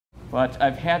But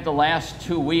I've had the last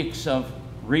 2 weeks of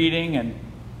reading and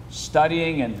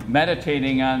studying and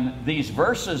meditating on these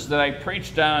verses that I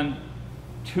preached on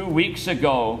 2 weeks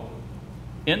ago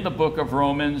in the book of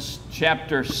Romans,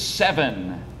 chapter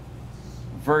 7,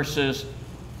 verses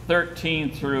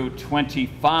 13 through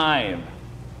 25.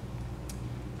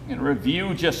 I'm going to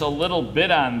review just a little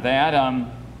bit on that.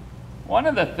 One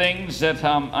of the things that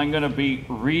I'm going to be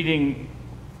reading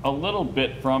a little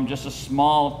bit from, just a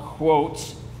small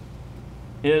quote,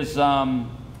 is out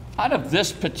of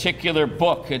this particular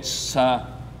book. It's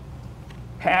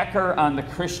Packer on the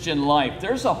Christian Life.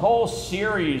 There's a whole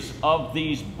series of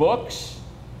these books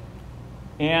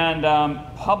and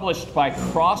published by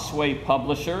Crossway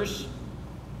Publishers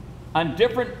on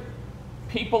different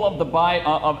people of the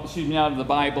Bible, not of the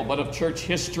Bible, but of church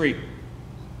history.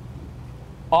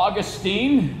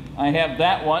 Augustine, I have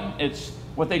that one. It's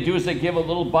what they do is they give a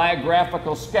little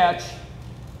biographical sketch,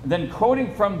 then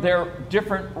quoting from their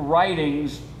different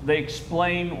writings, they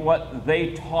explain what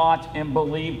they taught and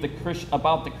believed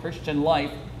about the Christian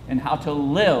life and how to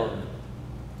live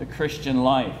the Christian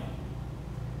life.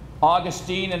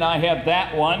 Augustine, and I have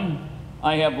that one.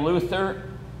 I have Luther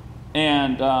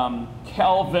and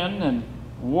Calvin and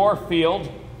Warfield.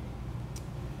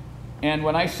 And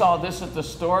when I saw this at the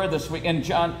store this week, and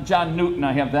John Newton,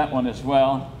 I have that one as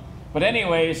well. But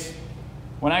anyways,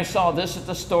 when I saw this at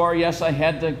the store, yes, I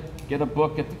had to get a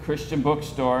book at the Christian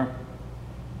bookstore.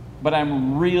 But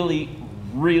I'm really,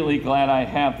 really glad I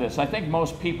have this. I think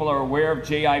most people are aware of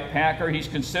J.I. Packer. He's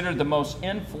considered the most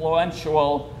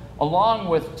influential, along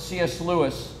with C.S.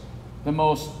 Lewis, the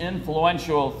most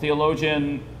influential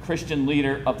theologian, Christian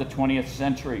leader of the 20th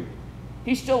century.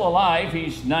 He's still alive.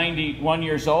 He's 91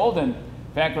 years old. And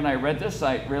in fact, when I read this,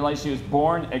 I realized he was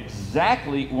born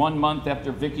exactly 1 month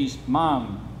after Vicky's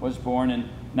mom was born in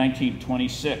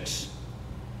 1926.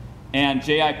 And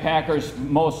J.I. Packer's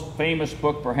most famous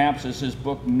book, perhaps, is his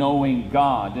book, Knowing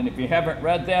God. And if you haven't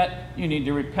read that, you need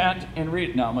to repent and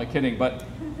read it. No, I'm not kidding, but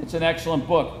it's an excellent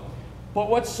book. But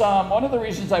what's one of the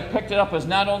reasons I picked it up is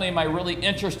not only am I really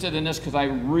interested in this because I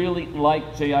really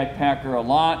like J.I. Packer a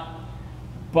lot,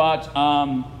 but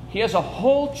he has a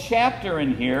whole chapter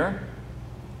in here.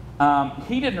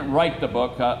 He didn't write the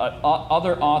book.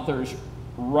 Other authors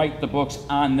write the books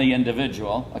on the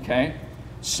individual, okay?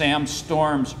 Sam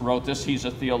Storms wrote this. He's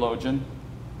a theologian.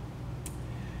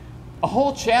 A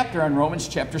whole chapter on Romans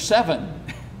chapter 7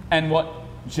 and what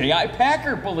J.I.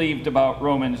 Packer believed about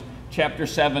Romans chapter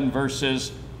 7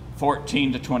 verses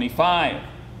 14 to 25.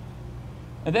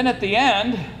 And then at the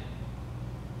end,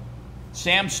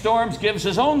 Sam Storms gives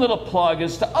his own little plug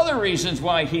as to other reasons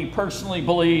why he personally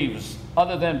believes,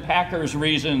 other than Packer's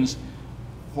reasons,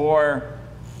 for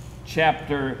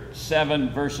chapter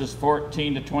 7 verses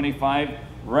 14 to 25,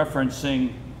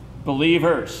 referencing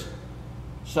believers.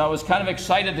 So I was kind of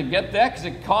excited to get that because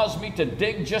it caused me to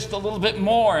dig just a little bit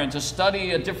more and to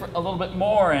study a little bit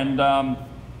more and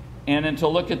then to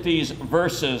look at these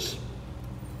verses.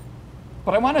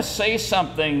 But I want to say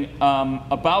something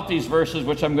about these verses,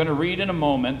 which I'm going to read in a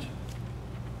moment.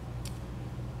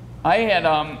 I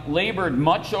had labored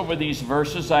much over these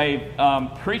verses.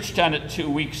 I preached on it 2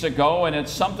 weeks ago, and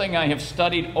it's something I have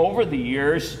studied over the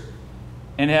years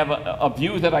and have a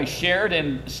view that I shared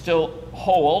and still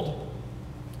hold.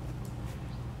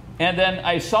 And then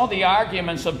I saw the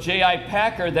arguments of J.I.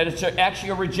 Packer that it's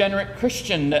actually a regenerate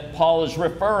Christian that Paul is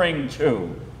referring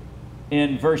to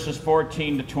in verses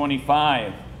 14 to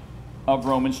 25 of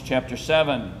Romans chapter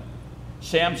 7.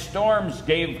 Sam Storms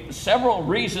gave several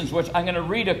reasons, which I'm going to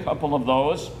read a couple of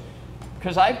those,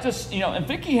 because I've just, and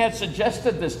Vicki had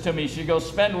suggested this to me. She goes,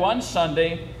 spend one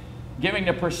Sunday giving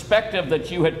the perspective that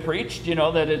you had preached,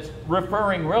 that it's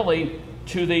referring really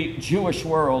to the Jewish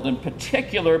world in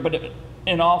particular, but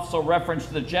in also reference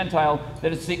to the Gentile,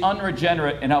 that it's the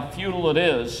unregenerate and how futile it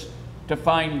is to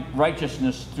find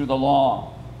righteousness through the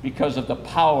law because of the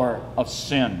power of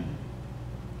sin.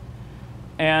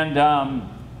 And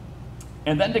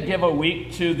then to give a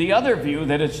week to the other view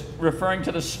that it's referring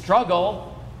to the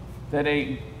struggle that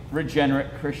a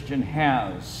regenerate Christian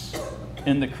has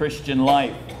in the Christian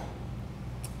life.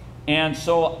 And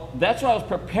so that's what I was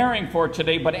preparing for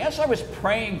today. But as I was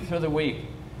praying through the week,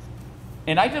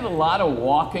 and I did a lot of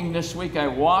walking this week. I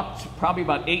walked probably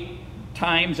about 8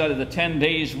 times out of the 10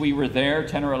 days we were there,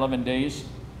 10 or 11 days.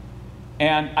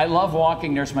 And I love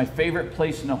walking. There's my favorite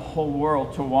place in the whole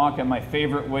world to walk and my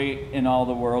favorite way in all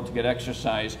the world to get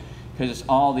exercise, because it's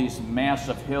all these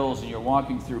massive hills and you're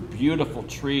walking through beautiful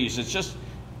trees. It's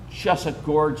just a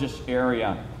gorgeous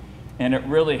area. And it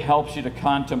really helps you to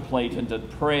contemplate and to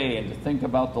pray and to think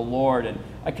about the Lord. And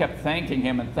I kept thanking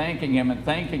him and thanking him and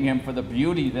thanking him for the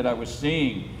beauty that I was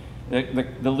seeing.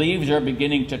 The leaves are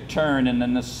beginning to turn, and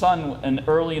then the sun, and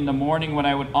early in the morning when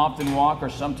I would often walk, or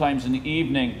sometimes in the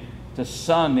evening, the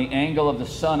sun, the angle of the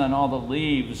sun on all the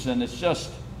leaves, and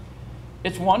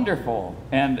it's wonderful.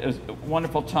 And it was a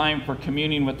wonderful time for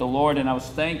communing with the Lord, and I was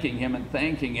thanking him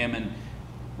and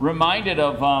reminded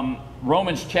of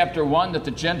Romans chapter 1, that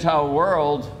the Gentile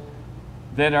world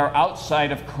that are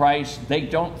outside of Christ, they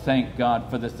don't thank God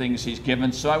for the things he's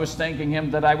given. So I was thanking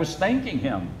him that I was thanking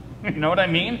him. You know what I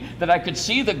mean? That I could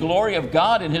see the glory of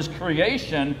God in his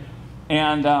creation,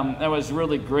 and I was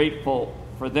really grateful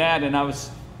for that. And I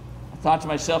thought to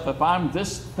myself, if I'm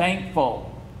this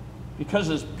thankful because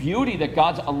of this beauty that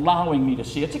God's allowing me to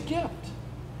see, it's a gift.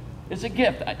 It's a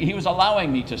gift. He was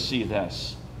allowing me to see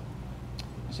this.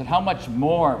 I said, how much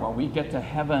more when we get to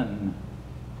heaven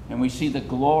and we see the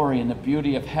glory and the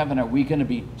beauty of heaven are we going to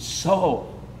be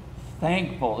so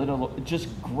thankful? It'll just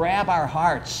grab our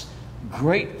hearts.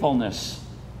 Gratefulness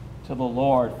to the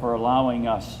Lord for allowing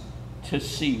us to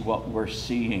see what we're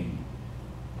seeing.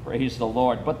 Praise the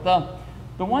Lord. But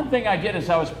the one thing I did as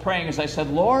I was praying is I said,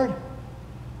 Lord,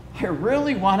 I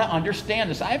really want to understand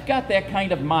this. I've got that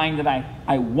kind of mind that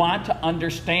I want to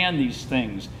understand these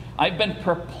things. I've been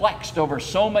perplexed over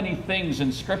so many things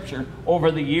in Scripture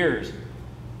over the years.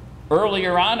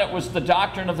 Earlier on, it was the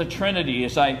doctrine of the Trinity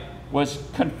as I was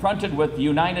confronted with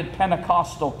United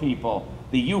Pentecostal people,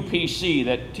 the UPC,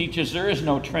 that teaches there is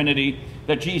no Trinity,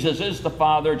 that Jesus is the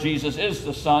Father, Jesus is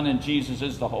the Son, and Jesus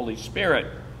is the Holy Spirit.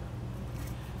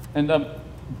 And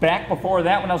back before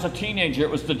that, when I was a teenager, it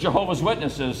was the Jehovah's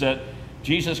Witnesses, that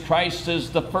Jesus Christ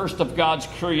is the first of God's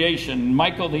creation,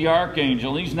 Michael the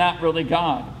Archangel, he's not really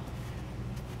God.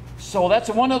 So that's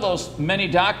one of those many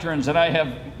doctrines that I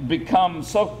have become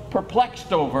so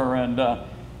perplexed over, and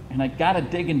I got to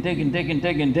dig and dig and dig and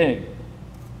dig and dig.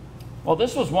 Well,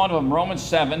 this was one of them, Romans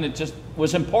 7. It just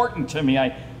was important to me. I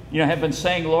have been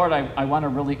saying, Lord, I want to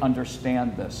really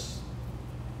understand this.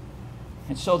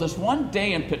 And so this one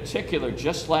day in particular,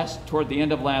 toward the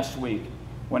end of last week,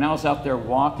 when I was out there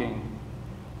walking,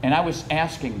 and I was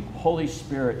asking, Holy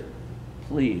Spirit,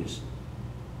 please,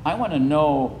 I want to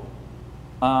know,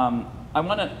 I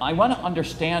want to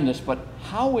understand this, but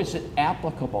how is it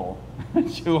applicable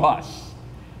to us?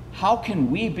 How can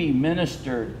we be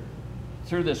ministered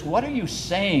through this? What are you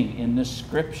saying in this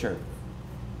scripture?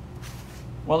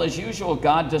 Well, as usual,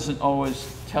 God doesn't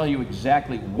always tell you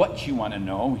exactly what you want to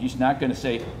know. He's not going to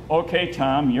say, okay,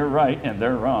 Tom, you're right and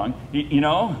they're wrong. You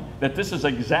know, that this is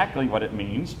exactly what it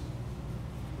means.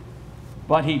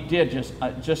 But he did.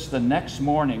 Just the next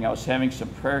morning, I was having some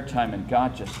prayer time, and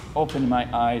God just opened my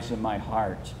eyes and my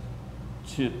heart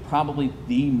to probably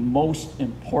the most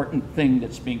important thing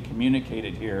that's being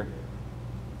communicated here.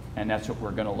 And that's what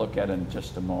we're going to look at in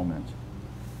just a moment.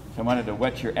 So I wanted to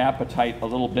whet your appetite a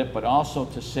little bit, but also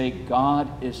to say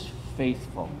God is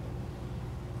faithful.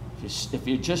 If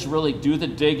you just really do the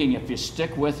digging, if you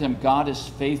stick with him, God is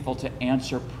faithful to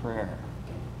answer prayer.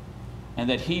 And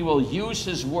that he will use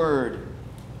his word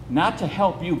not to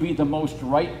help you be the most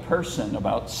right person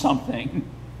about something,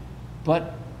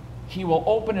 but he will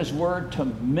open his word to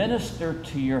minister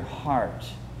to your heart,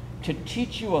 to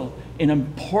teach you an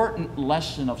important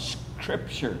lesson of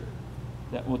Scripture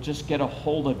that will just get a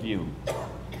hold of you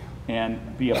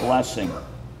and be a blessing.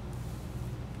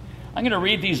 I'm going to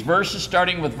read these verses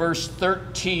starting with verse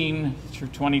 13 through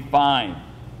 25.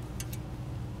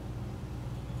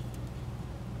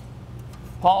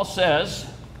 Paul says,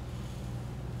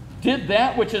 "Did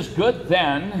that which is good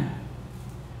then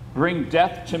bring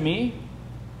death to me?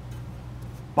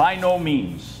 By no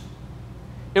means.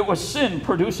 It was sin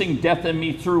producing death in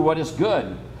me through what is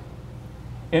good,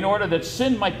 in order that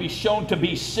sin might be shown to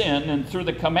be sin, and through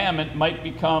the commandment might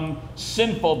become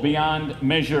sinful beyond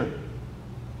measure.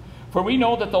 For we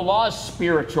know that the law is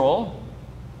spiritual,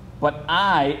 but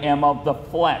I am of the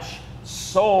flesh,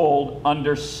 sold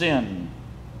under sin.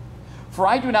 For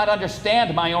I do not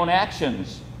understand my own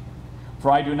actions.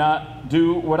 For I do not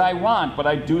do what I want, but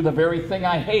I do the very thing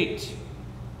I hate.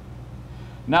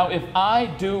 Now if I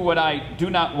do what I do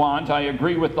not want, I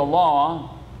agree with the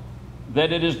law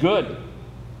that it is good.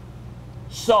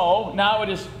 So now it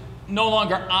is no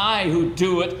longer I who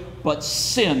do it, but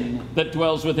sin that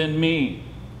dwells within me.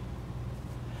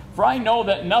 For I know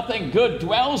that nothing good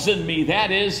dwells in me, that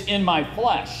is, in my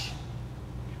flesh.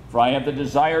 For I have the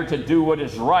desire to do what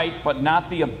is right, but not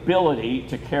the ability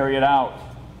to carry it out.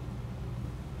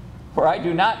 For I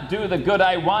do not do the good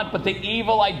I want, but the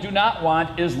evil I do not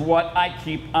want is what I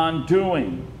keep on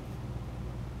doing.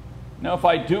 Now, if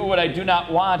I do what I do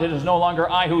not want, it is no longer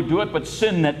I who do it, but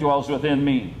sin that dwells within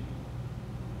me.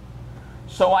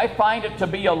 So I find it to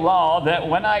be a law that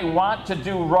when I want to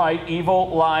do right, evil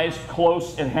lies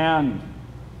close at hand.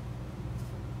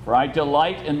 For I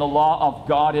delight in the law of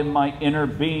God in my inner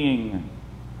being.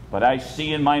 But I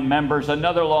see in my members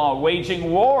another law,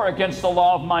 waging war against the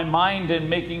law of my mind and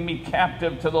making me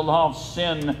captive to the law of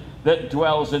sin that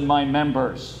dwells in my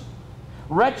members.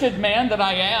 Wretched man that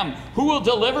I am, who will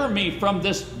deliver me from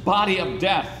this body of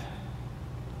death?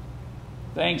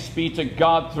 Thanks be to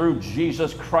God through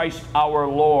Jesus Christ our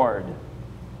Lord.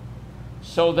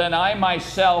 So then I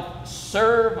myself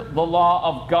serve the law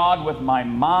of God with my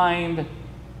mind,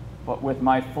 but with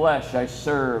my flesh I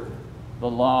serve the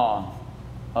law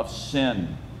of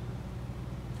sin.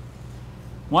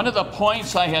 One of the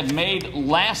points I had made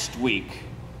last week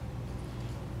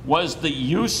was the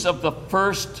use of the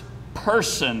first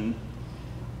person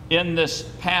in this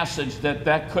passage,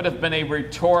 that could have been a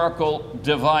rhetorical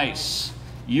device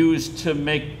used to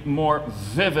make more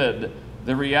vivid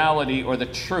the reality or the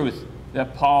truth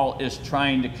that Paul is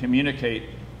trying to communicate.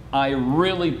 I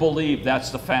really believe that's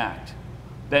the fact,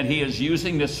 that he is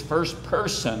using this first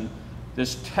person,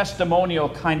 this testimonial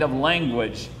kind of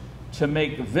language, to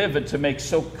make vivid, to make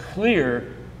so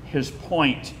clear his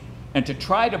point, and to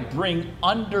try to bring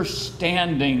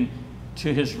understanding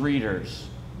to his readers.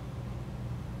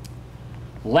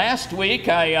 Last week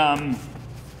I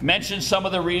mentioned some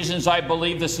of the reasons I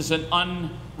believe this is an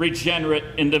unregenerate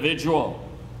individual.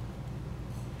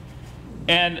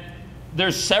 And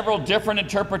there's several different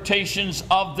interpretations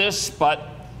of this, but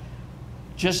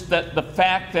just that the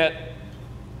fact that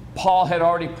Paul had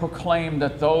already proclaimed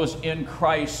that those in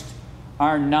Christ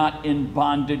are not in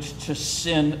bondage to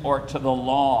sin or to the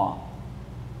law.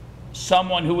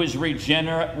 Someone who is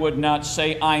regenerate would not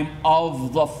say, I'm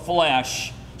of the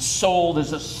flesh, sold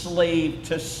as a slave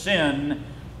to sin,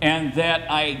 and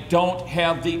that I don't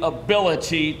have the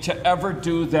ability to ever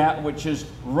do that which is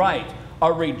right.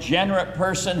 A regenerate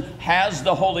person has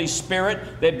the Holy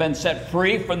Spirit. They've been set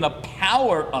free from the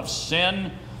power of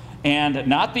sin and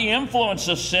not the influence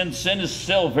of sin. Sin is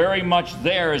still very much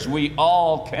there, as we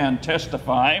all can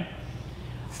testify.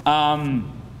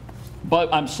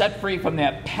 But I'm set free from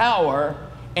that power,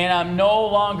 and I'm no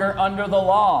longer under the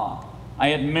law. I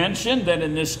had mentioned that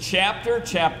in this chapter,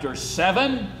 chapter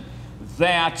 7,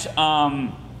 that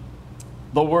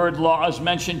the word law is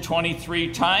mentioned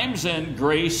 23 times, and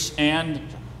grace and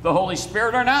the Holy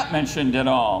Spirit are not mentioned at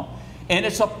all. And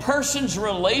it's a person's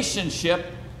relationship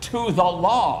to the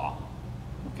law.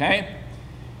 Okay?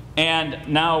 And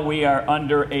now we are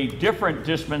under a different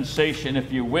dispensation,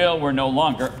 if you will. We're no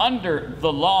longer under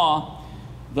the law,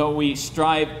 though we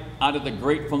strive out of the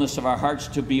gratefulness of our hearts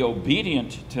to be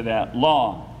obedient to that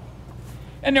law.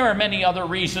 And there are many other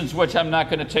reasons which I'm not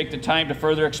going to take the time to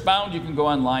further expound. You can go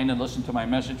online and listen to my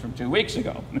message from 2 weeks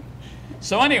ago.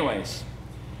 So anyways,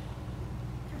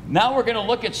 now we're going to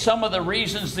look at some of the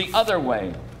reasons the other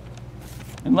way.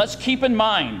 And let's keep in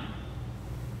mind,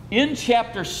 in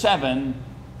chapter 7,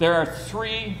 there are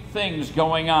 3 things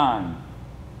going on.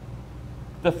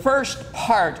 The first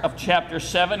part of chapter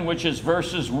 7, which is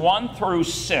verses 1 through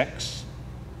 6,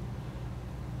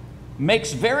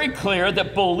 makes very clear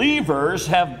that believers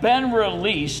have been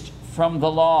released from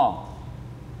the law.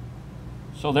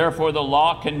 So therefore, the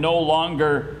law can no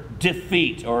longer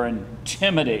defeat or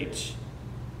intimidate,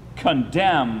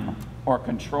 condemn, or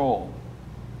control.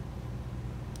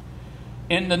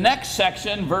 In the next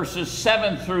section, verses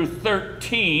 7 through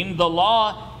 13, the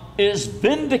law is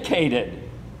vindicated.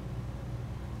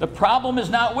 The problem is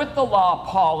not with the law,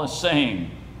 Paul is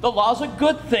saying. The law is a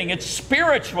good thing. It's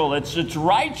spiritual. It's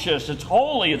righteous. It's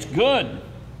holy. It's good.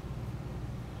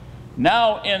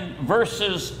 Now in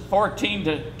verses 14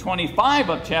 to 25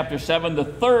 of chapter 7, the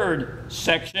third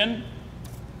section,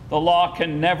 the law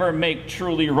can never make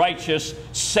truly righteous,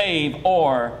 save,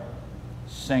 or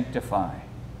sanctify.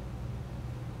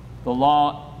 The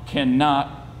law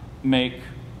cannot make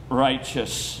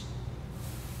righteous.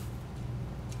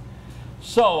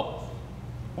 So,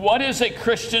 what is a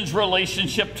Christian's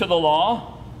relationship to the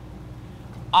law?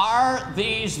 Are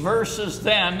these verses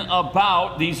then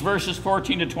about, these verses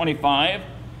 14 to 25,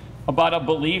 about a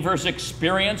believer's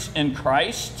experience in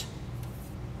Christ?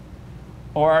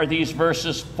 Or are these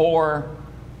verses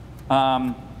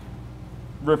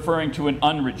referring to an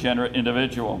unregenerate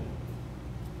individual?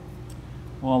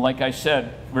 Well, like I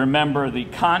said, remember the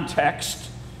context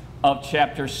of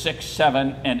chapter 6,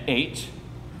 7, and 8.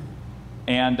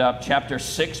 And chapter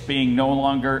 6 being no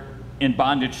longer in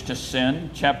bondage to sin.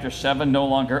 Chapter 7, no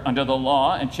longer under the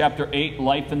law. And chapter 8,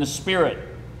 life in the Spirit.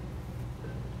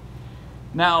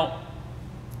 Now,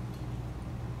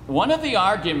 One of the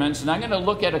arguments, and I'm going to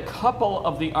look at a couple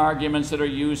of the arguments that are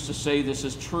used to say this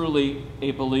is truly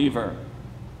a believer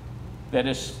that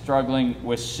is struggling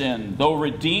with sin. Though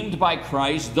redeemed by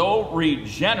Christ, though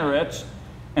regenerate,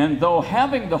 and though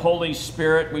having the Holy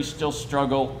Spirit, we still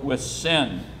struggle with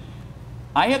sin.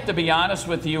 I have to be honest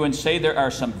with you and say there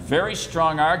are some very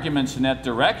strong arguments in that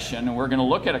direction, and we're going to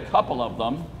look at a couple of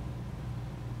them.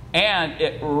 And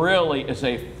it really is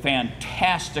a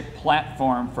fantastic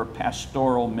platform for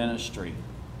pastoral ministry.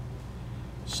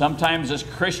 Sometimes as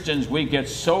Christians, we get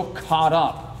so caught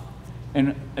up.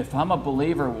 And if I'm a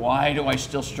believer, why do I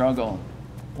still struggle?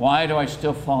 Why do I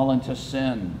still fall into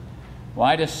sin?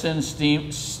 Why does sin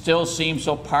still seem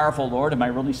so powerful? Lord, am I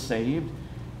really saved?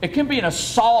 It can be an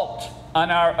assault on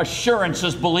our assurance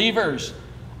as believers.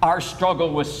 Our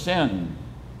struggle with sin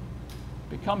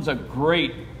becomes a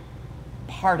great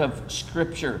part of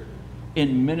Scripture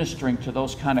in ministering to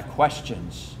those kind of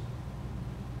questions.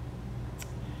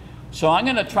 So I'm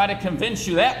going to try to convince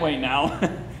you that way now.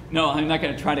 No, I'm not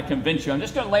going to try to convince you. I'm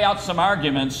just going to lay out some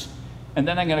arguments, and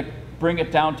then I'm going to bring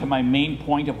it down to my main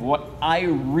point of what I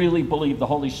really believe the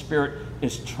Holy Spirit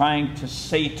is trying to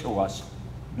say to us,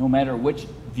 no matter which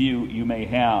view you may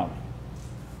have.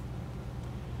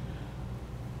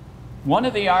 One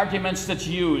of the arguments that's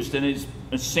used, and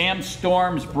Sam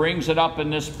Storms brings it up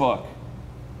in this book,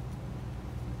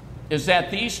 is that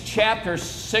these chapters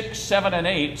 6, 7, and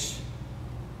 8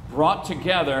 brought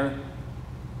together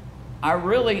are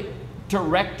really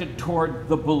directed toward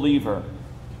the believer.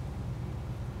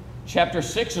 Chapter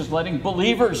 6 is letting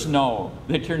believers know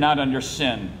that you're not under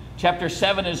sin. Chapter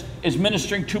 7 is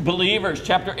ministering to believers.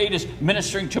 Chapter 8 is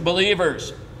ministering to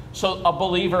believers. So a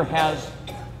believer has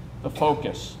the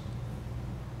focus.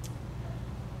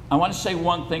 I want to say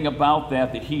one thing about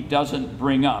that he doesn't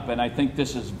bring up, and I think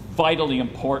this is vitally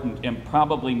important and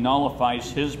probably nullifies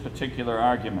his particular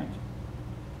argument.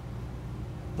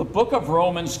 The book of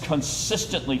Romans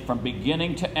consistently, from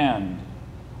beginning to end,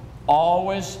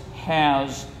 always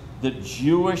has the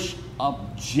Jewish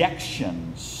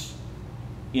objections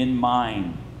in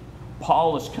mind.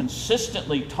 Paul is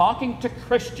consistently talking to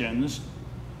Christians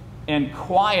and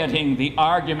quieting the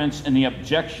arguments and the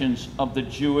objections of the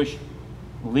Jewish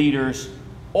leaders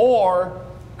or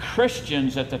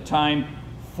Christians at the time,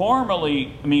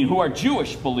 who are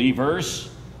Jewish believers,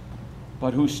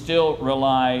 but who still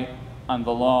rely on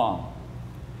the law.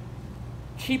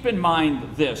 Keep in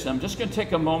mind this, I'm just going to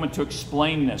take a moment to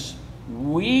explain this.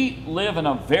 We live in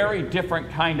a very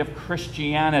different kind of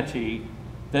Christianity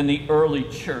than the early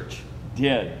church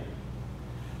did.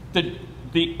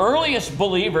 The earliest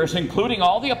believers, including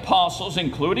all the apostles,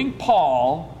 including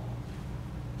Paul,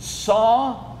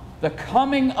 saw the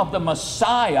coming of the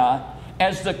Messiah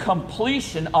as the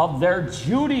completion of their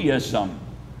Judaism.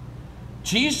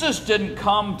 Jesus didn't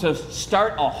come to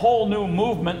start a whole new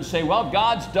movement and say, well,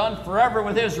 God's done forever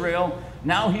with Israel,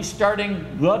 now he's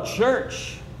starting the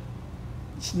church.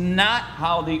 It's not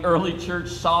how the early church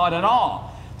saw it at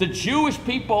all. The Jewish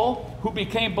people who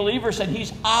became believers said,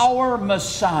 he's our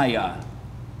Messiah.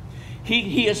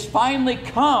 He has finally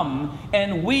come,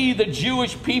 and we, the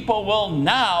Jewish people, will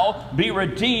now be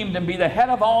redeemed and be the head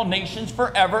of all nations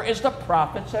forever, as the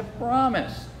prophets have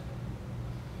promised.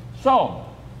 So,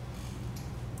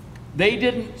 they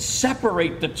didn't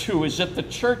separate the two as if the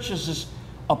church is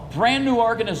a brand new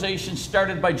organization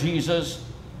started by Jesus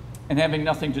and having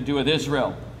nothing to do with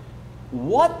Israel.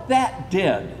 What that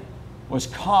did was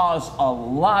cause a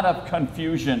lot of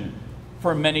confusion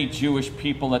for many Jewish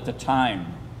people at the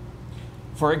time.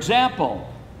 For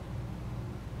example,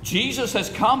 Jesus has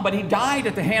come, but he died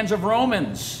at the hands of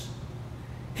Romans.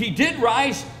 He did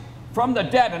rise from the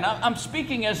dead, and I'm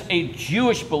speaking as a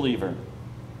Jewish believer,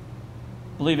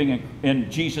 believing in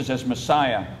Jesus as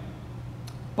Messiah.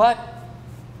 But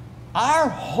our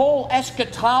whole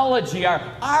eschatology,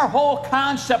 our whole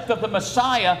concept of the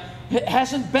Messiah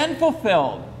hasn't been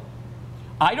fulfilled.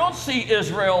 I don't see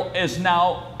Israel as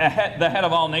now the head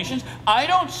of all nations. I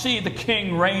don't see the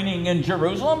king reigning in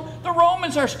Jerusalem. The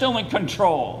Romans are still in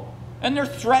control, and they're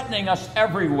threatening us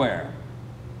everywhere.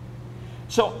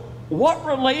 So what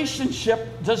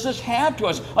relationship does this have to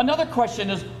us? Another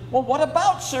question is, well, what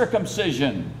about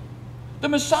circumcision? The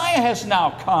Messiah has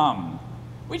now come.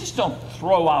 We just don't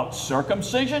throw out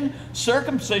circumcision.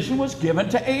 Circumcision was given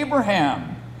to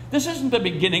Abraham. This isn't the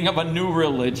beginning of a new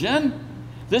religion.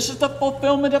 This is the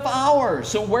fulfillment of ours.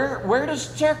 So where does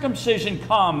circumcision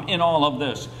come in all of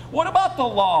this? What about the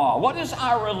law? What is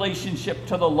our relationship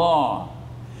to the law?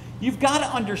 You've got to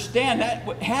understand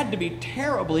that had to be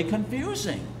terribly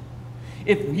confusing.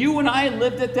 If you and I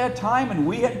lived at that time and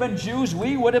we had been Jews,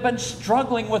 we would have been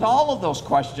struggling with all of those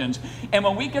questions. And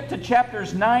when we get to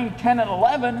chapters 9, 10, and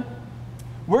 11,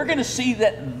 we're going to see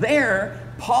that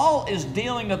there, Paul is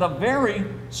dealing with a very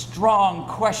strong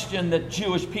question that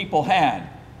Jewish people had.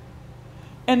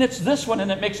 And it's this one,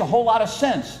 and it makes a whole lot of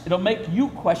sense. It'll make you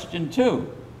question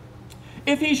too.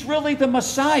 If he's really the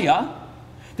Messiah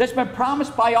that's been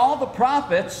promised by all the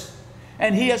prophets,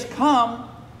 and he has come,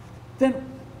 then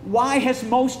why has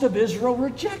most of Israel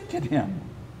rejected him?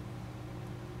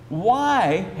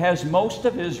 Why has most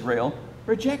of Israel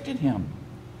rejected him?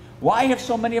 Why have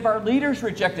so many of our leaders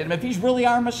rejected him if he's really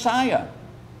our Messiah?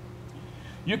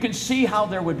 You can see how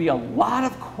there would be a lot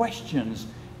of questions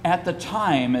at the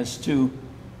time as to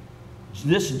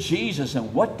this Jesus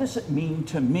and what does it mean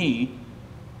to me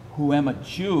who am a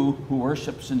Jew who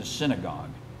worships in the synagogue.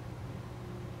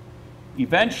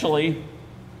 Eventually,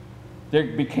 there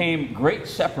became great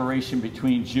separation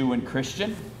between Jew and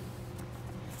Christian.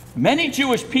 Many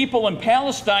Jewish people in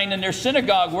Palestine in their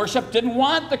synagogue worship didn't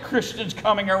want the Christians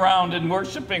coming around and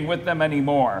worshiping with them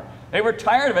anymore. They were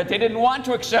tired of it. They didn't want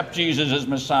to accept Jesus as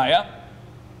Messiah.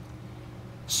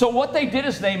 So what they did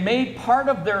is they made part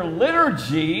of their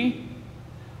liturgy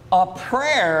a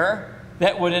prayer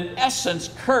that would in essence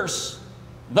curse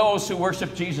those who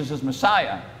worship Jesus as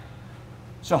Messiah.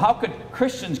 So how could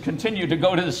Christians continue to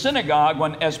go to the synagogue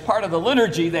when as part of the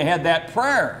liturgy they had that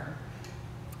prayer?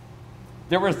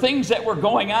 There were things that were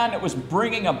going on that was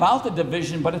bringing about the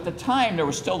division, but at the time there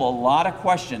was still a lot of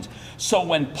questions. So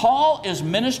when Paul is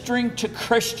ministering to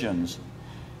Christians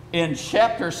in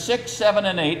chapter 6, 7,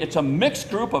 and 8, it's a mixed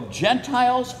group of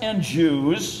Gentiles and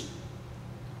Jews.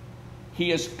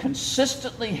 He is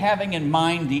consistently having in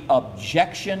mind the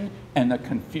objection and the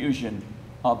confusion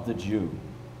of the Jew.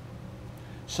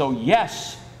 So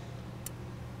yes,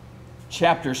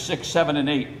 chapter 6, 7, and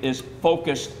 8 is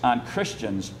focused on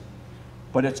Christians,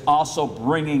 but it's also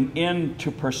bringing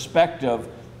into perspective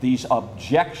these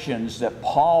objections that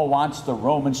Paul wants the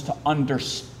Romans to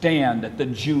understand that the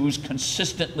Jews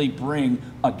consistently bring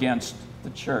against the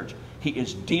church. He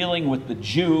is dealing with the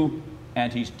Jew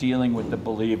and he's dealing with the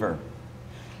believer.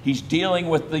 He's dealing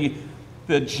with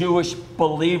the Jewish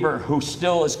believer who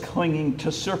still is clinging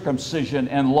to circumcision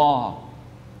and law.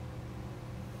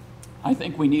 I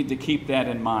think we need to keep that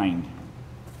in mind.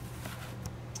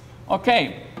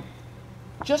 Okay,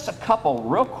 just a couple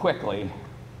real quickly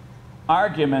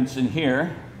arguments in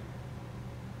here.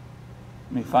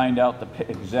 Let me find out the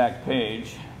exact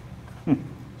page.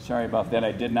 Sorry about that,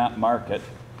 I did not mark it.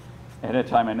 Ahead of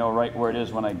time I know right where it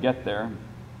is when I get there.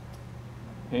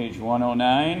 Page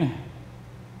 109.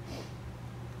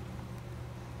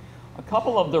 A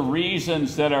couple of the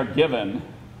reasons that are given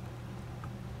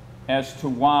as to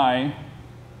why,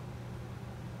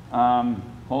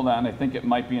 hold on, I think it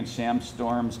might be in Sam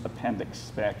Storm's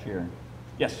appendix back here.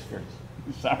 Yes, here it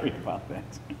is. Sorry about that.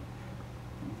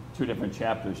 Two different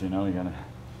chapters, you know, you gotta.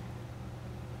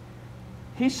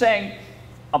 He's saying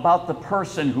about the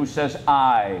person who says,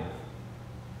 I,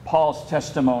 Paul's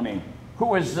testimony.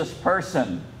 Who is this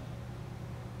person?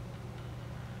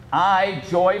 I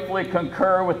joyfully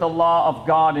concur with the law of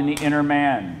God in the inner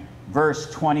man.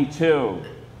 Verse 22.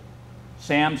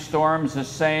 Sam Storms is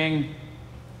saying,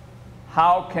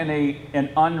 how can an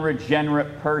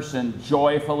unregenerate person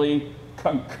joyfully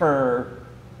concur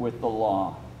with the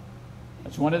law?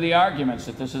 That's one of the arguments,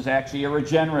 that this is actually a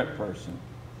regenerate person.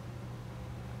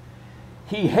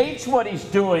 He hates what he's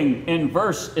doing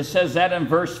it says that in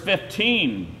verse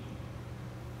 15.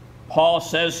 Paul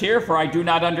says here, for I do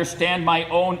not understand my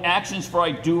own actions, for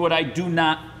I do what I do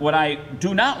not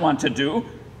want to do.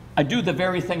 I do the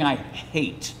very thing I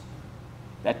hate.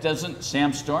 That doesn't,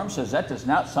 Sam Storm says, that does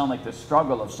not sound like the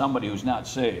struggle of somebody who's not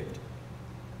saved.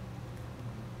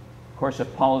 Of course,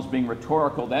 if Paul is being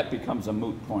rhetorical, that becomes a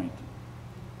moot point.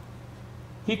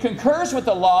 He concurs with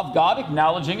the law of God,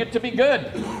 acknowledging it to be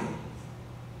good.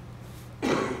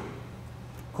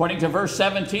 According to verse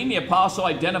 17, the apostle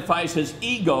identifies his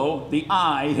ego, the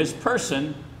I, his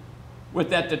person, with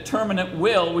that determinate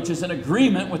will, which is in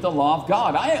agreement with the law of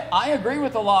God. I agree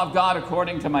with the law of God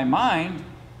according to my mind.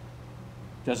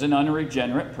 Does an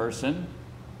unregenerate person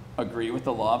agree with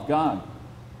the law of God?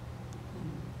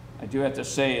 I do have to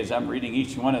say, as I'm reading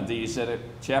each one of these, that at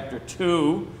chapter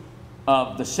 2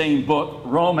 of the same book,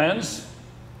 Romans,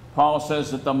 Paul says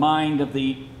that the mind of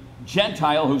the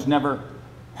Gentile who's never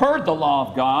heard the law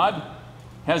of God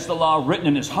has the law written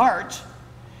in his heart,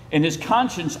 and his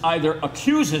conscience either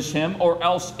accuses him or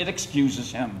else it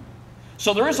excuses him.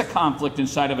 So there is a conflict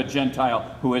inside of a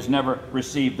Gentile who has never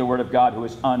received the word of God, who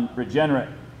is unregenerate.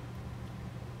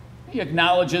 He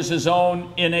acknowledges his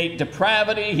own innate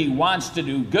depravity. He wants to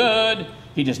do good.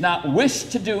 He does not wish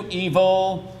to do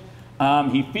evil.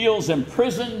 He feels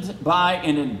imprisoned by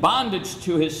and in bondage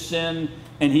to his sin,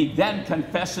 and he then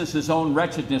confesses his own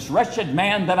wretchedness. Wretched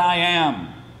man that I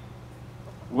am.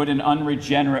 Would an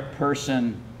unregenerate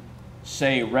person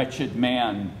say, wretched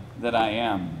man that I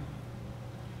am?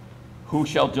 Who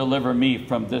shall deliver me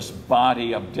from this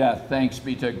body of death? Thanks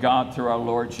be to God through our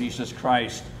Lord Jesus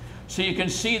Christ. So you can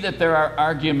see that there are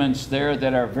arguments there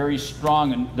that are very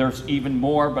strong, and there's even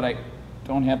more, but I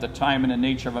don't have the time and the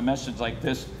nature of a message like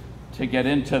this to get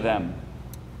into them.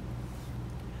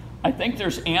 I think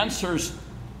there's answers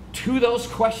to those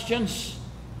questions,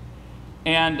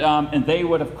 and they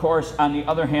would, of course, on the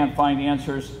other hand, find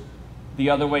answers the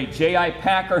other way. J.I.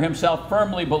 Packer himself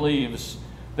firmly believes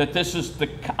that this is the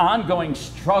ongoing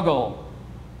struggle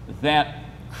that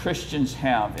Christians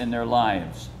have in their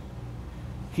lives.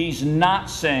 He's not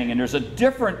saying, and there's a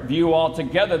different view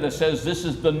altogether that says this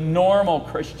is the normal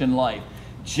Christian life.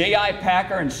 J.I.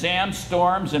 Packer and Sam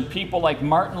Storms and people like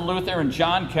Martin Luther and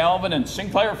John Calvin and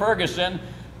Sinclair Ferguson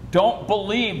don't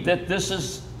believe that this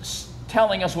is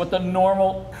telling us what the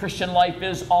normal Christian life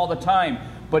is all the time.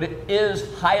 But it is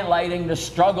highlighting the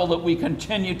struggle that we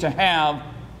continue to have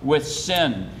with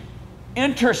sin.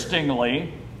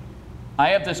 Interestingly, I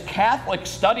have this Catholic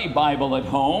study Bible at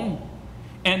home,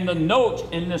 and the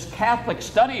note in this Catholic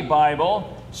study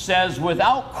Bible says,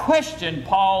 without question,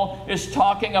 Paul is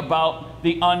talking about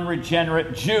the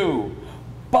unregenerate Jew,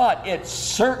 but it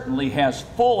certainly has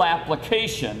full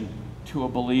application to a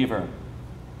believer.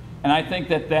 And I think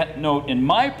that that note, in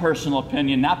my personal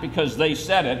opinion, not because they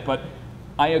said it, but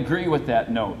I agree with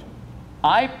that note.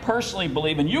 I personally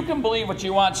believe, and you can believe what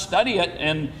you want, study it,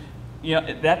 and you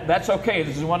know that's okay.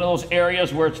 This is one of those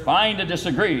areas where it's fine to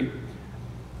disagree.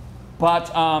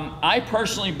 But I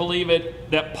personally believe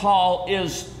that Paul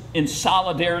is in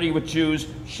solidarity with Jews,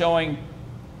 showing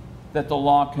that the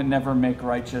law can never make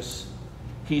righteous.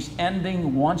 He's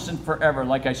ending once and forever,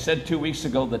 like I said 2 weeks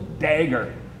ago, the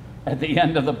dagger at the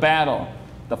end of the battle,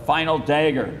 the final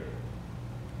dagger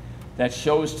that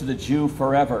shows to the Jew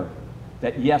forever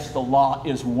that yes, the law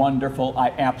is wonderful. I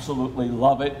absolutely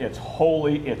love it. It's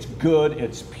holy, it's good,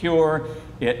 it's pure,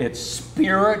 it's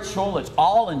spiritual, it's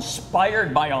all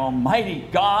inspired by Almighty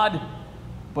God.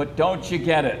 But don't you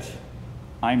get it?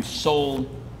 I'm sold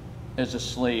as a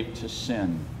slave to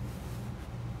sin.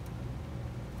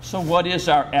 So what is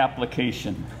our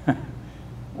application?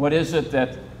 What is it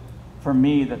that, for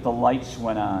me, that the lights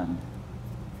went on?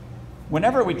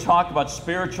 Whenever we talk about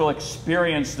spiritual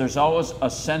experience, there's always a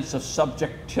sense of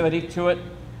subjectivity to it.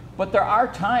 But there are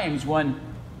times when,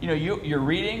 you know, you're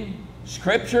reading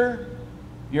Scripture,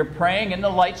 you're praying, and the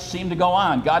lights seem to go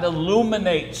on. God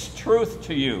illuminates truth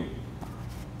to you.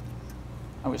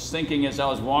 I was thinking as I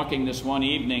was walking this one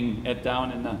evening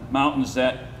down in the mountains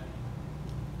that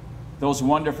those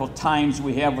wonderful times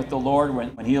we have with the Lord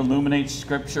when He illuminates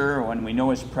Scripture, or when we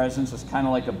know His presence, is kind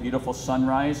of like a beautiful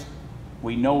sunrise.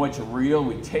 We know it's real,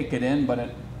 we take it in, but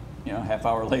half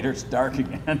hour later it's dark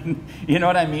again. You know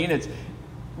what I mean?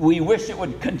 We wish it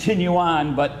would continue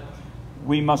on, but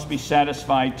we must be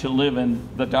satisfied to live in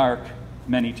the dark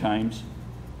many times.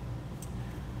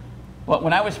 But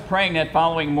when I was praying that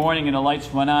following morning and the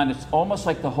lights went on, it's almost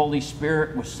like the Holy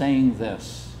Spirit was saying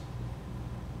this.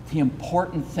 The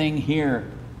important thing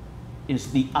here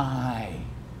is the I.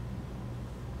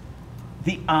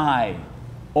 The I.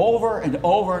 Over and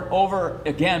over and over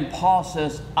again, Paul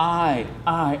says, I.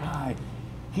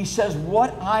 He says,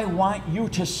 what I want you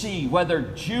to see, whether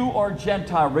Jew or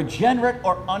Gentile, regenerate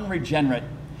or unregenerate,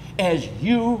 as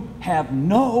you have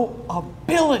no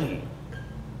ability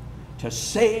to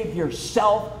save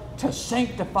yourself, to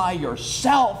sanctify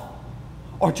yourself,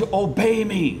 or to obey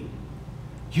me.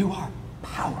 You are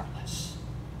powerless.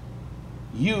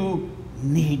 You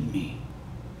need me.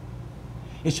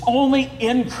 It's only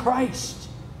in Christ.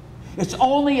 It's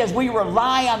only as we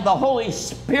rely on the Holy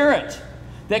Spirit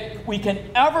that we can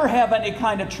ever have any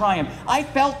kind of triumph. I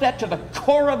felt that to the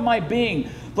core of my being.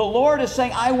 The Lord is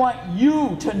saying, I want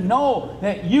you to know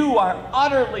that you are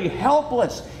utterly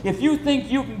helpless. If you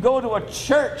think you can go to a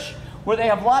church where they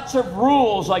have lots of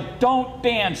rules like don't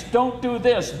dance, don't do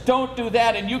this, don't do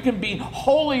that, and you can be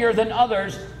holier than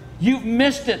others, you've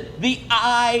missed it. The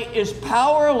I is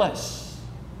powerless.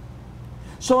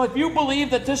 So if you believe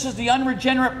that this is the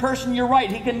unregenerate person, you're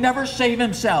right. He can never save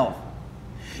himself.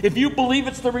 If you believe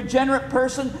it's the regenerate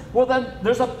person, well then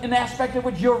there's an aspect of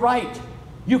which you're right.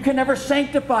 You can never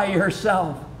sanctify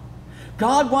yourself.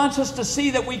 God wants us to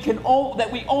see that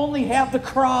we only have the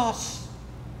cross.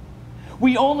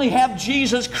 We only have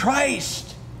Jesus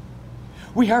Christ.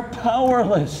 We are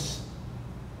powerless.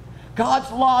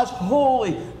 God's law is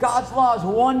holy. God's law is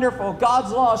wonderful.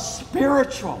 God's law is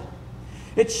spiritual.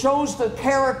 It shows the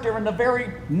character and the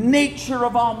very nature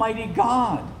of Almighty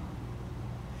God.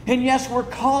 And yes, we're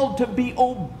called to be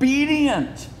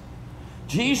obedient.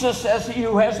 Jesus says, he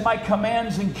who has my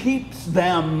commands and keeps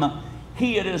them,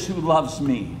 he it is who loves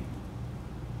me.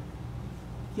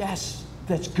 Yes,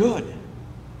 that's good.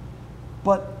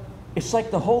 But it's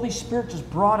like the Holy Spirit just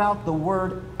brought out the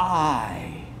word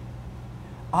I.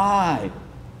 I.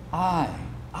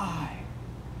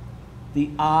 The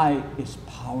I is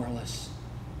powerless.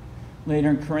 Later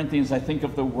in Corinthians, I think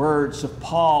of the words of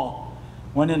Paul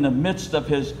when in the midst of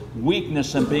his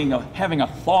weakness and having a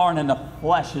thorn in the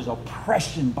flesh, his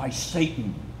oppression by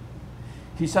Satan.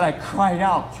 He said, I cried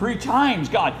out 3 times,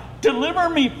 God, deliver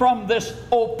me from this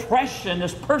oppression,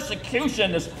 this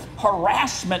persecution, this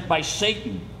harassment by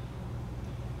Satan.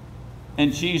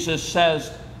 And Jesus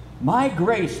says, my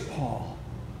grace, Paul,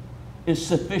 is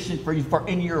sufficient for you, for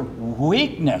in your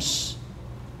weakness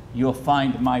you'll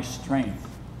find my strength.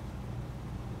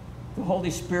 The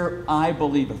Holy Spirit, I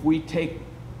believe, if we take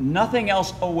nothing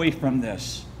else away from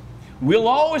this, we'll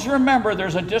always remember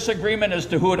there's a disagreement as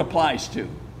to who it applies to.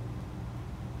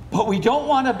 But we don't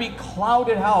want to be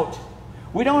clouded out.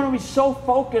 We don't want to be so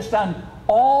focused on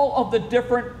all of the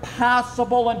different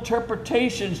possible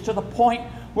interpretations to the point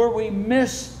where we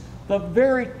miss the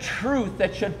very truth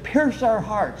that should pierce our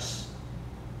hearts.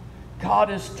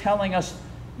 God is telling us,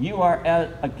 you are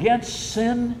against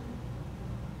sin,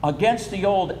 against the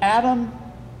old Adam,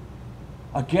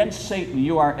 against Satan.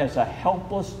 You are as a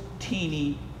helpless,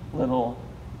 teeny little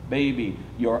baby.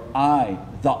 Your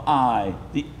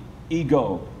the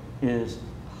ego is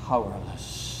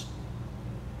powerless.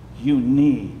 You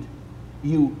need.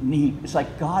 It's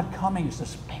like God coming as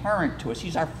this parent to us.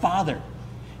 He's our Father.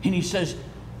 And he says,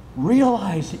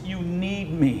 realize that you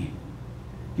need me.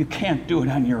 You can't do it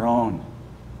on your own.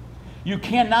 You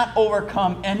cannot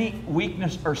overcome any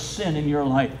weakness or sin in your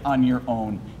life on your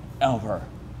own, ever.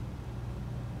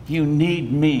 You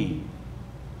need me.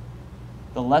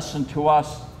 The lesson to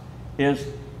us is,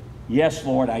 yes,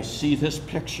 Lord, I see this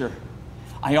picture.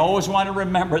 I always want to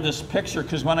remember this picture,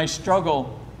 because when I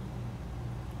struggle,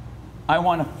 I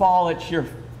want to fall at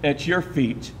your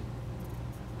feet.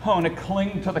 I want to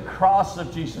cling to the cross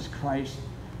of Jesus Christ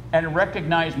and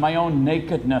recognize my own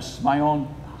nakedness, my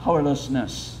own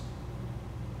powerlessness.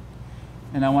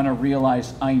 And I want to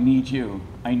realize I need you.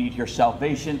 I need your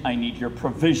salvation. I need your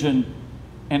provision.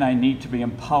 And I need to be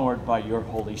empowered by your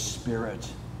Holy Spirit.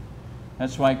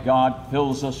 That's why God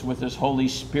fills us with his Holy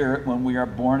Spirit when we are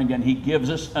born again. He gives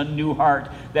us a new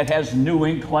heart that has new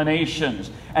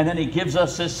inclinations. And then he gives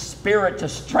us his Spirit to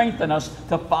strengthen us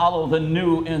to follow the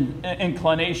new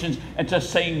inclinations and to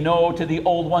say no to the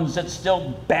old ones that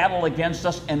still battle against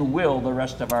us and will the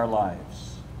rest of our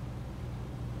lives.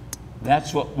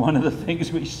 That's one of the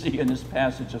things we see in this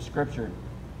passage of Scripture.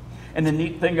 And the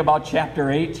neat thing about chapter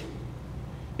 8,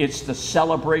 it's the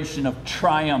celebration of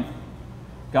triumph.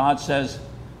 God says,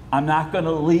 I'm not going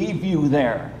to leave you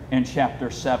there in chapter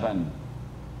 7.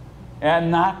 I'm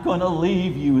not going to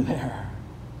leave you there.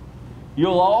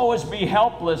 You'll always be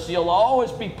helpless. You'll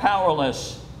always be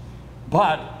powerless.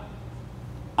 But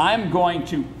I'm going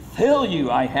to fill you.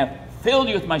 I have filled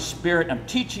you with my Spirit. I'm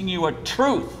teaching you a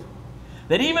truth.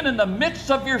 That even in the midst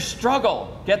of your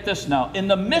struggle, get this now, in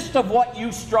the midst of what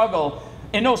you struggle,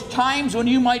 in those times when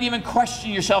you might even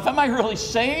question yourself, am I really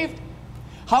saved?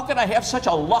 How could I have such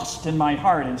a lust in my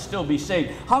heart and still be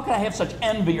saved? How could I have such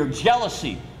envy or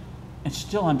jealousy and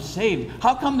still I'm saved?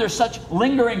 How come there's such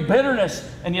lingering bitterness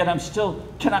and yet I'm still,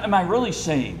 am I really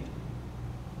saved?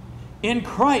 In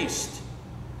Christ,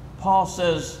 Paul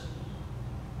says,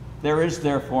 there is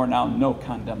therefore now no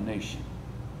condemnation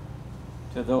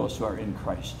to those who are in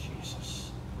Christ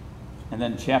Jesus. And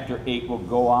then chapter 8 will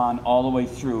go on all the way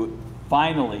through,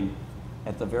 finally,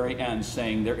 at the very end,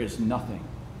 saying there is nothing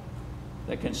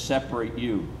that can separate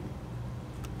you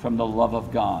from the love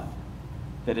of God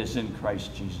that is in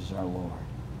Christ Jesus our Lord.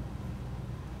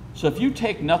 So if you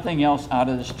take nothing else out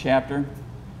of this chapter,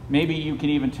 maybe you can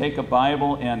even take a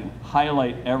Bible and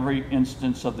highlight every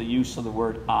instance of the use of the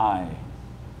word I.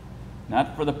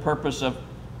 Not for the purpose of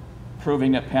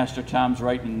proving that Pastor Tom's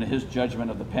right in his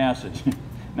judgment of the passage.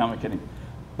 No, I'm kidding.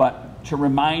 But to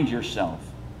remind yourself,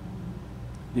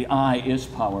 the I is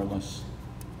powerless.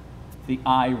 The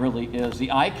I really is.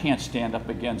 The I can't stand up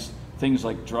against things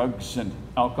like drugs and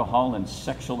alcohol and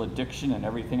sexual addiction and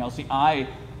everything else. The I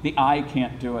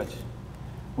can't do it.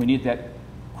 We need that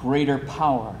greater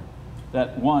power,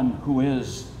 that one who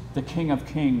is the King of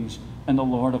Kings and the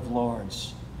Lord of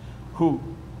Lords, who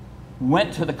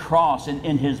went to the cross and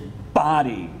in his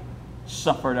body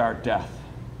suffered our death,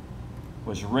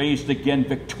 was raised again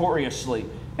victoriously,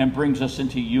 and brings us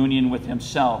into union with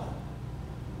himself,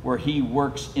 where he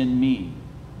works in me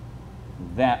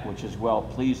that which is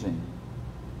well-pleasing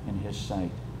in his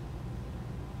sight.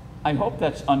 I hope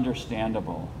that's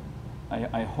understandable.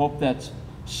 I hope that's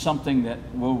something that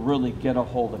will really get a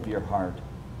hold of your heart.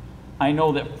 I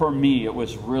know that for me it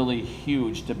was really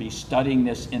huge to be studying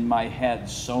this in my head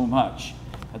so much,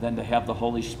 and then to have the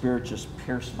Holy Spirit just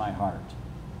pierce my heart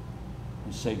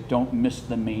and say, don't miss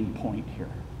the main point here.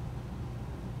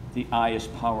 The I is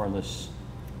powerless.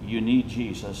 You need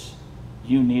Jesus.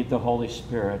 You need the Holy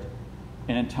Spirit.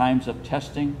 And in times of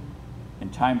testing, in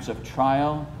times of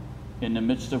trial, in the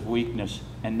midst of weakness,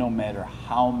 and no matter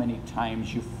how many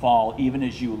times you fall, even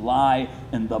as you lie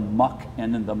in the muck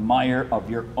and in the mire of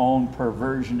your own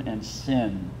perversion and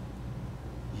sin,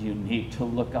 you need to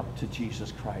look up to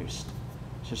Jesus Christ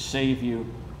to save you,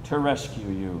 to rescue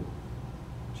you,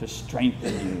 to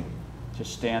strengthen you, to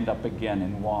stand up again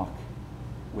and walk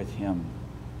with him.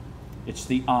 It's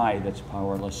the I that's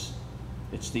powerless.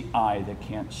 It's the I that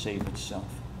can't save itself.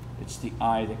 It's the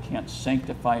I that can't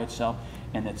sanctify itself.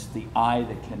 And it's the I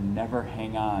that can never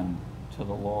hang on to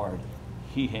the Lord.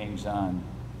 He hangs on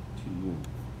to you.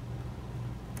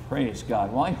 Praise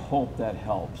God. Well, I hope that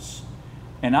helps.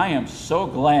 And I am so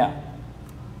glad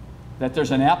that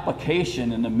there's an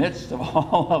application in the midst of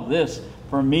all of this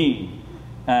for me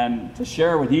and to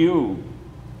share with you,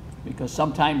 because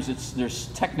sometimes there's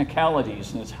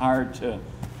technicalities and it's hard to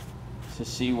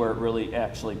see where it really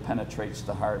actually penetrates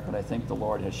the heart. But I think the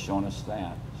Lord has shown us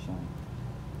that. So.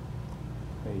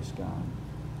 Praise God.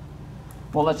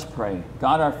 Well, let's pray.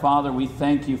 God our Father, we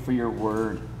thank you for your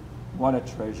word. What a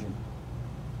treasure.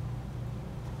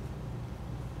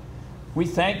 We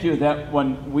thank you that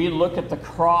when we look at the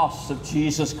cross of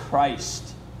Jesus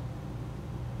Christ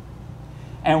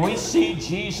and we see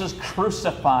Jesus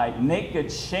crucified,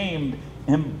 naked, shamed,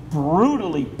 and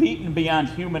brutally beaten beyond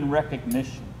human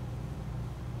recognition,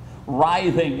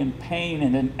 writhing in pain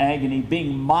and in agony,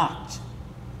 being mocked,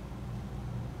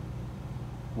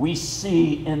 we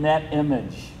see in that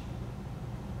image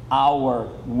our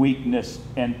weakness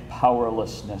and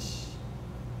powerlessness.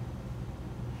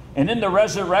 And in the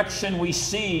resurrection, we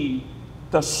see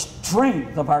the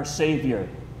strength of our Savior.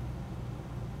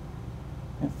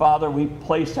 And Father, we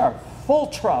place our full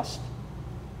trust,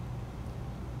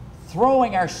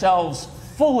 throwing ourselves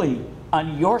fully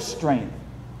on your strength,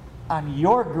 on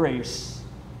your grace,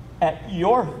 at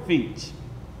your feet.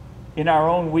 In our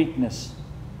own weakness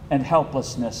and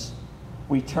helplessness,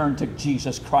 we turn to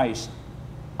Jesus Christ,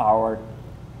 our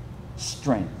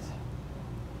strength.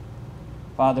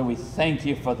 Father, we thank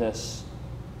you for this.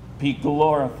 Be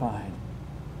glorified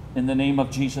in the name of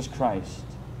Jesus Christ.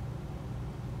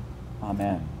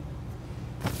 Amen.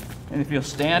 And if you'll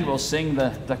stand, we'll sing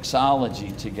the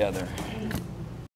doxology together.